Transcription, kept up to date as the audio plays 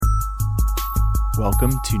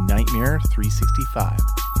Welcome to Nightmare 365.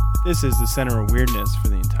 This is the center of weirdness for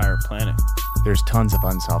the entire planet. There's tons of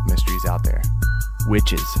unsolved mysteries out there.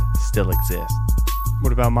 Witches still exist.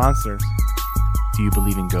 What about monsters? Do you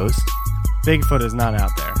believe in ghosts? Bigfoot is not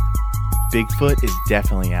out there. Bigfoot is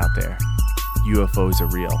definitely out there. UFOs are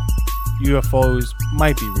real. UFOs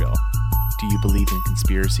might be real. Do you believe in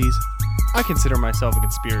conspiracies? I consider myself a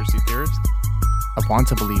conspiracy theorist. I want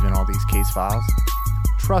to believe in all these case files.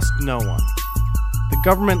 Trust no one. The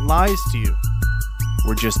government lies to you.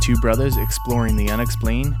 We're just two brothers exploring the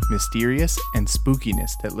unexplained, mysterious, and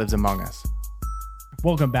spookiness that lives among us.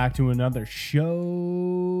 Welcome back to another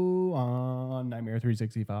show on Nightmare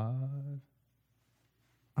 365.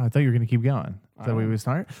 I thought you were going to keep going. Is that the way we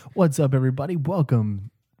start? What's up, everybody?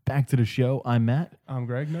 Welcome back to the show. I'm Matt. I'm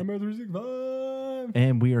Greg, Nightmare 365.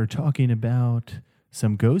 And we are talking about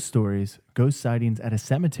some ghost stories, ghost sightings at a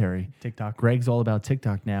cemetery. TikTok. Greg's all about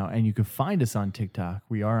TikTok now, and you can find us on TikTok.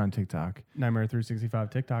 We are on TikTok. Nightmare 365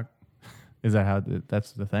 TikTok. Is that how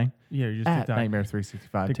that's the thing? Yeah, you're just At TikTok. Nightmare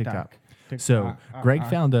 365 TikTok. TikTok. So Greg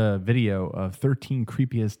found a video of 13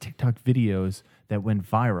 creepiest TikTok videos that went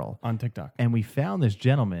viral on TikTok. And we found this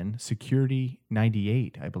gentleman,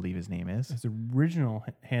 Security98, I believe his name is. His original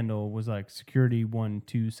handle was like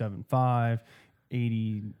Security1275,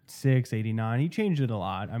 86, 89. He changed it a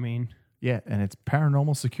lot. I mean, yeah, and it's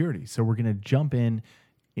paranormal security. So we're going to jump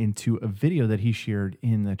into a video that he shared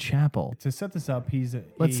in the chapel. To set this up,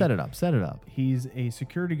 Let's set it up. Set it up. He's a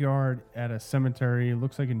security guard at a cemetery. It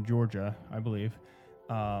looks like in Georgia, I believe.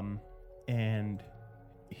 And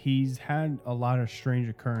he's had a lot of strange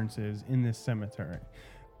occurrences in this cemetery.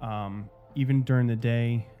 Even during the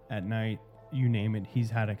day, at night, you name it, he's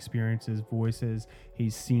had experiences, voices.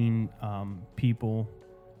 He's seen people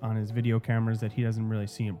on his video cameras that he doesn't really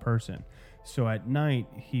see in person. So at night,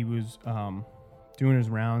 he was doing his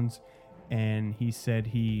rounds, and he said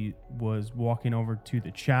he was walking over to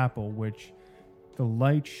the chapel, which the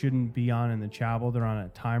lights shouldn't be on in the chapel. They're on a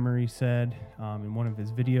timer, he said, in one of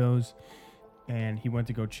his videos. And he went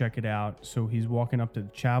to go check it out. So he's walking up to the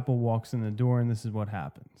chapel, walks in the door, and this is what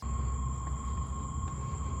happens.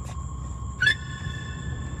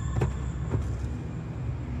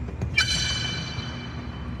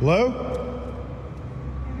 Hello?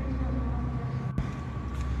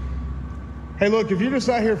 Hey, look, if you're just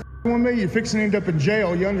out here with me, you're fixing to end up in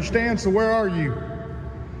jail, you understand? So where are you?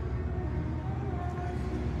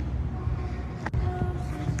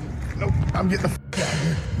 Nope, I'm getting the out of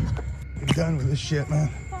here. I'm done with this shit, man.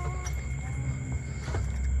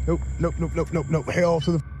 Nope. Hell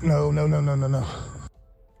to the no.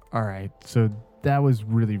 All right. So that was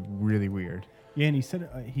really, really weird. Yeah, and he said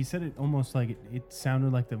it almost like it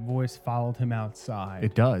sounded like the voice followed him outside.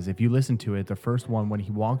 It does. If you listen to it, the first one, when he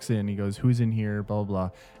walks in, he goes, "Who's in here?" Blah, blah,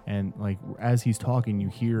 blah. And like as he's talking, you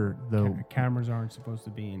hear the cameras aren't supposed to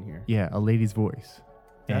be in here. Yeah, a lady's voice.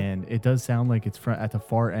 Yeah. And it does sound like it's at the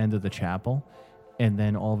far end of the chapel. And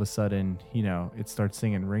then all of a sudden, it starts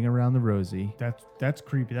singing "Ring Around the Rosie." That's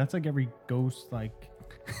creepy. That's like every ghost,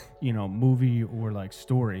 movie or like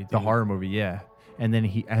story. The horror movie, yeah. And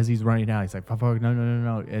then as he's running out, he's like, fuck,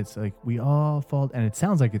 no. It's like, we all fall. And it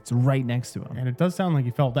sounds like it's right next to him. And it does sound like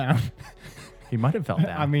he fell down. He might have fell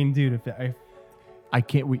down. I mean, dude,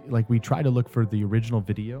 we try to look for the original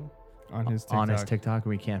video on his TikTok,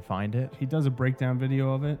 and we can't find it. He does a breakdown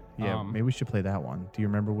video of it. Yeah, maybe we should play that one. Do you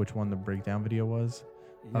remember which one the breakdown video was?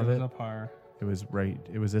 Yeah, it was up higher. It was right.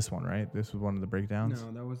 It was this one, right? This was one of the breakdowns.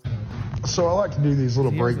 No, that was. So I like to do these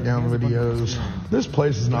little breakdown videos. This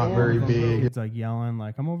place is not very big. It's like yelling,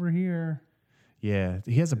 like, "I'm over here." Yeah,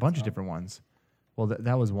 he has a bunch of different ones. Well,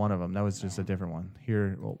 that was one of them. That was just a different one.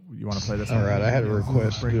 Here, you want to play this one? All right, I had a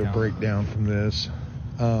request to do a breakdown from this.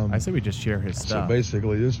 I say we just share his stuff. So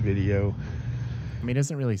basically, this video. I mean, it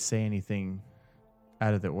doesn't really say anything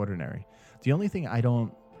out of the ordinary. The only thing I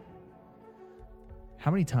don't. How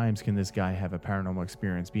many times can this guy have a paranormal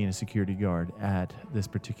experience being a security guard at this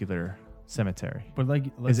particular cemetery? But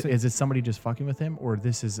is it somebody just fucking with him, or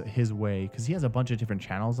this is his way? Because he has a bunch of different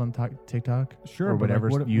channels on TikTok. Sure, or whatever.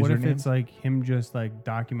 What if it's like him just like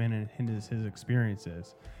documenting his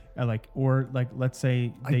experiences? Let's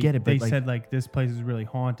say I get it, they said like this place is really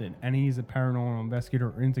haunted, and he's a paranormal investigator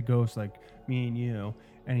or into ghosts like me and you,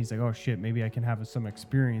 and he's like, oh shit, maybe I can have some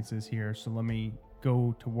experiences here, so let me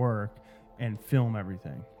go to work and film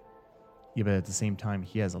everything. Yeah, but at the same time,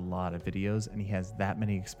 he has a lot of videos and he has that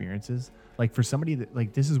many experiences. Like for somebody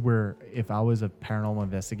that this is where if I was a paranormal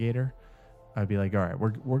investigator, I'd be like, all right,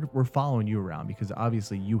 we're following you around because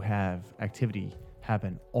obviously you have activity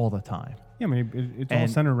happen all the time. Yeah, I mean, it's all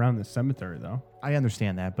centered around the cemetery, though. I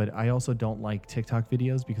understand that, but I also don't like TikTok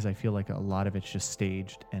videos because I feel like a lot of it's just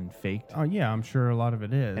staged and faked. Oh, yeah, I'm sure a lot of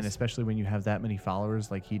it is. And especially when you have that many followers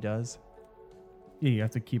like he does. Yeah, you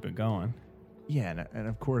have to keep it going. Yeah, and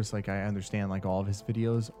of course, like, I understand, like, all of his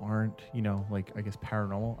videos aren't, you know, like, I guess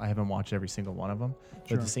paranormal. I haven't watched every single one of them.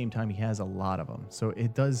 But at the same time, he has a lot of them. So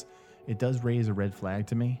it does raise a red flag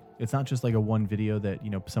to me. It's not just like a one video that,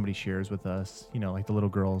 you know, somebody shares with us, you know, like the little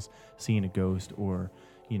girls seeing a ghost, or,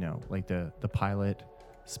 you know, like the pilot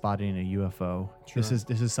spotting a UFO. Sure.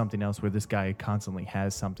 This is something else where this guy constantly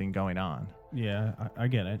has something going on. Yeah, I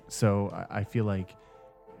get it. So I feel like,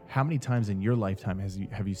 how many times in your lifetime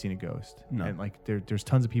have you seen a ghost? No. And like there's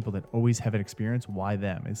tons of people that always have an experience. Why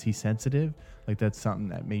them? Is he sensitive? Like, that's something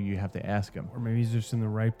that maybe you have to ask him. Or maybe he's just in the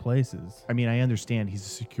right places. I mean, I understand he's a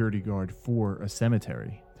security guard for a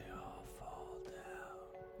cemetery. They all fall down.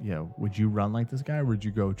 Yeah. Would you run like this guy, or would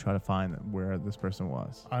you go try to find where this person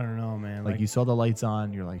was? I don't know, man. Like, you saw the lights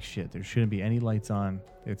on, you're like, shit, there shouldn't be any lights on.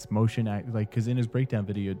 It's motion act, like, because in his breakdown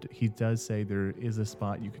video, he does say there is a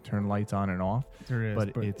spot you can turn lights on and off. There is,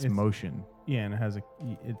 but it's motion. Yeah, and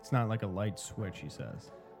it's not like a light switch, he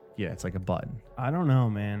says. Yeah, it's like a button. I don't know,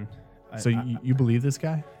 man. So you believe this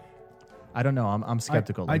guy? I don't know. I'm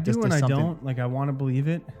skeptical. I do and I don't. Like, I want to believe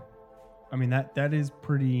it. I mean, that is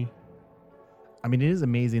pretty. I mean, it is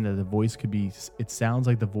amazing that the voice could be. It sounds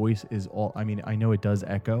like the voice is all. I mean, I know it does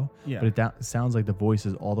echo. Yeah. But it sounds like the voice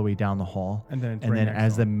is all the way down the hall. And then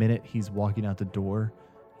as the minute he's walking out the door,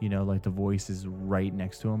 you know, like the voice is right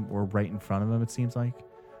next to him or right in front of him. It seems like.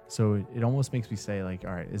 So it almost makes me say, like,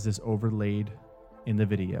 all right, is this overlaid in the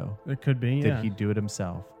video? It could be. Did he do it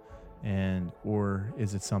himself? Or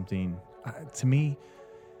is it something? To me,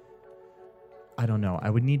 I don't know. I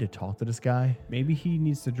would need to talk to this guy. Maybe he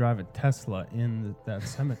needs to drive a Tesla in that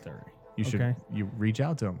cemetery. You reach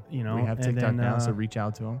out to him. You know, we have TikTok now, so reach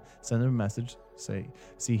out to him, send him a message, see,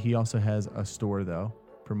 he also has a store though,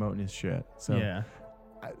 promoting his shit. So yeah,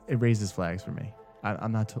 it raises flags for me. I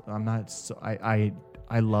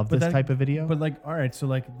love this type of video. But like, all right, so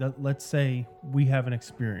like, let's say we have an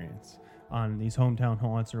experience on these hometown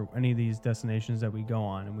haunts or any of these destinations that we go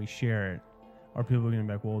on, and we share it. Are people going to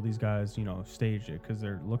be like, well, these guys, you know, staged it because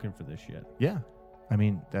they're looking for this shit? Yeah, I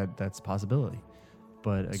mean that's a possibility.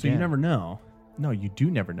 But again, so you never know. No, you do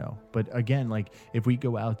never know. But again, like, if we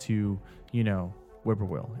go out to, you know,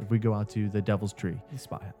 Whippoorwill, if we go out to the Devil's Tree,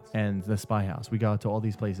 the Spy House, we go out to all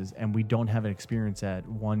these places, and we don't have an experience at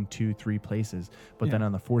 1, 2, 3 places, but then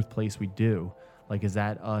on the 4th place we do. Like, is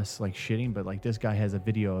that us like shitting? But like, this guy has a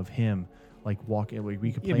video of him like walking. Like,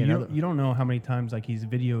 we could play another. You don't know how many times like he's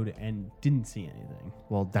videoed and didn't see anything.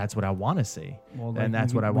 Well, that's what I want to see. Well, and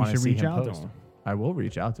that's what I want to see him post. I will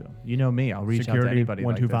reach out to him. You know me. I'll reach out to anybody.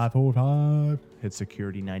 12545. Hit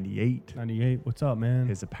Security 98. 98. What's up, man?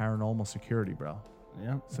 It's a paranormal security, bro.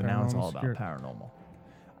 Yeah. So now it's all about paranormal.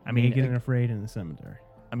 I mean, getting afraid in the cemetery.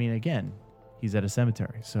 I mean, again, he's at a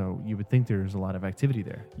cemetery, so you would think there's a lot of activity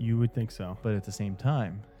there. You would think so. But at the same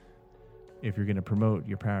time, if you're going to promote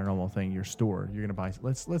your paranormal thing, your store, you're going to buy.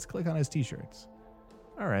 Let's click on his T-shirts.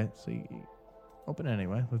 All right, so you open it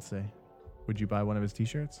anyway. Let's see. Would you buy one of his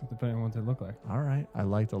T-shirts? Depending on what they look like. All right, I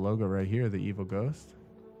like the logo right here, the Evil Ghost.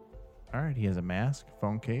 All right, he has a mask,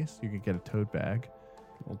 phone case. You could get a tote bag.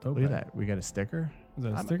 Look at that. We got a sticker. Is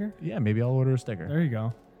that a sticker? Yeah, maybe I'll order a sticker. There you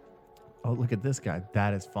go. Oh, look at this guy.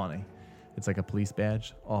 That is funny. It's like a police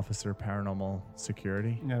badge, Officer Paranormal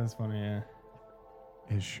Security. Yeah, that's funny, yeah.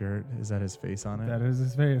 His shirt, is that his face on it? That is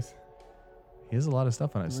his face. He has a lot of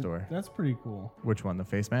stuff on his store. That's pretty cool. Which one? The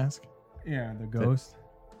face mask? Yeah, the ghost.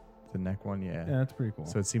 The neck one, yeah. Yeah, that's pretty cool.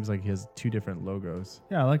 So it seems like he has 2 different logos.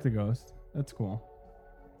 Yeah, I like the ghost. That's cool.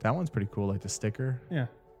 That one's pretty cool, like the sticker. Yeah.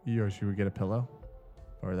 Should we get a pillow?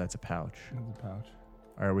 Or that's a pouch? That's a pouch.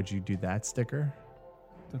 Or would you do that sticker?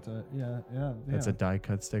 That's That's a die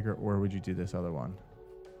cut sticker, or would you do this other one?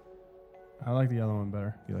 I like the other one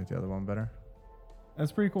better. You like the other one better?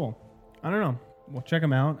 That's pretty cool. I don't know. Well, check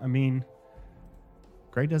him out. I mean,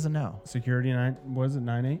 Greg doesn't know. Security 9, was it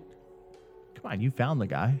 9-8? Come on, you found the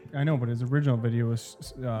guy. I know, but his original video was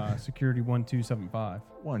Security 1275.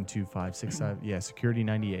 12565. Yeah, Security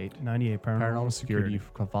 98. 98 Paranormal Security. You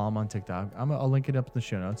can follow him on TikTok. I'll link it up in the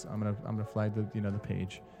show notes. I'm gonna flag the the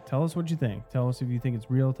page. Tell us what you think. Tell us if you think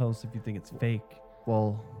it's real. Tell us if you think it's fake.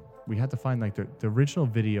 Well, we had to find like the original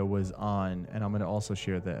video was on, and I'm gonna also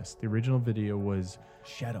share this. The original video was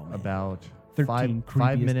Shadow Man. About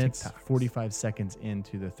 5 minutes, TikToks. 45 seconds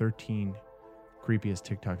into the 13 creepiest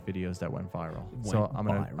TikTok videos that went viral. I'm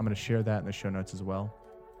gonna share that in the show notes as well.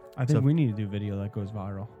 I think we need to do video that goes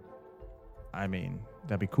viral. I mean,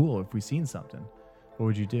 that'd be cool if we seen something. What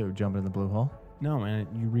would you do? Jump in the blue hole? No, man.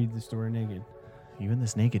 You read the story naked. You in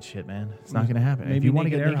this naked shit, man. It's not going to happen. Maybe If you want to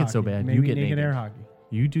get air naked so hockey. bad, Maybe you get naked naked. air hockey.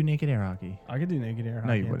 You do naked air hockey. I could do naked air hockey.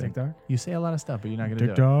 No, you on wouldn't. TikTok. You say a lot of stuff, but you're not going to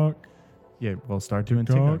do it. TikTok. Yeah, well, start doing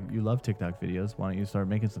TikTok. TikTok. You love TikTok videos. Why don't you start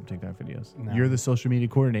making some TikTok videos? No. You're the social media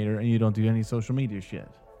coordinator, and you don't do any social media shit.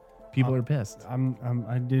 People are pissed. I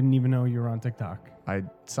didn't even know you were on TikTok. I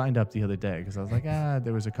signed up the other day because I was like,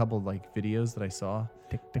 there was a couple like videos that I saw,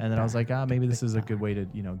 and then I was like, maybe this is a good way to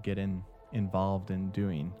get involved in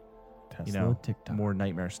doing Tesla, TikTok, more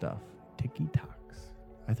nightmare stuff. TikToks.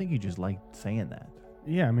 I think you just like saying that.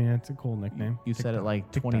 Yeah, I mean it's a cool nickname. You said it TikTok,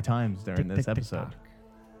 like 20 TikTok, times during this episode. TikTok.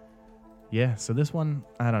 Yeah, so this one,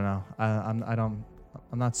 I don't know. I'm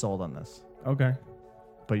not sold on this, Okay,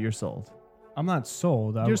 but you're sold. I'm not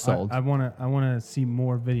sold. You're sold. I wanna see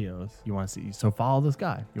more videos. You want to see? So follow this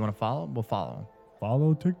guy. You want to follow him? We'll follow him.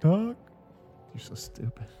 Follow TikTok. You're so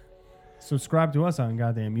stupid. Subscribe to us on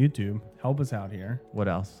goddamn YouTube. Help us out here. What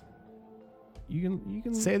else? You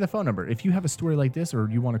can Say the phone number. If you have a story like this or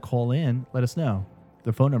you want to call in, let us know.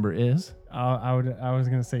 The phone number is I was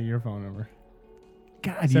gonna say your phone number.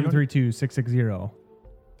 God, 732-660.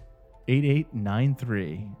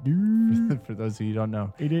 8893. For those of you who don't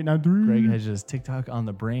know, 8893. Greg has just TikTok on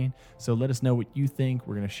the brain. So let us know what you think.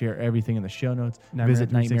 We're going to share everything in the show notes. Visit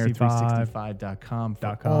nightmare365.com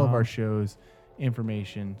for all of our shows,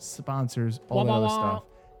 information, sponsors, all that other stuff.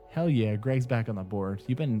 Hell yeah, Greg's back on the board.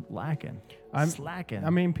 You've been lacking. I'm slacking. I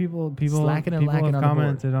mean, people Slacking and people lacking have on the board.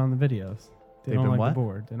 commented on the videos. They They've don't been like what? the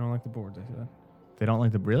board. They don't like the boards. I said. They don't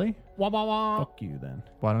like the really? Fuck you then.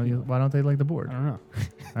 Why don't they like the I board? don't know.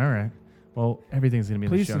 All right. Well, everything's gonna be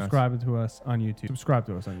in Please the show notes. subscribe to us on YouTube. Subscribe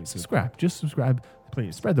to us on YouTube. Subscribe. Just subscribe.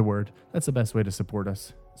 Please. Spread the word. That's the best way to support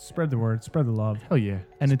us. Spread the word. Spread the love. Hell yeah.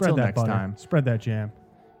 And Spread until that next butter. time. Spread that jam.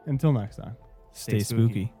 Until next time. Stay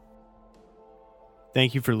spooky.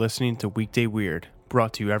 Thank you for listening to Weekday Weird,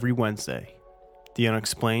 brought to you every Wednesday. The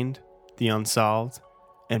unexplained, the unsolved,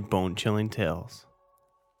 and bone-chilling tales.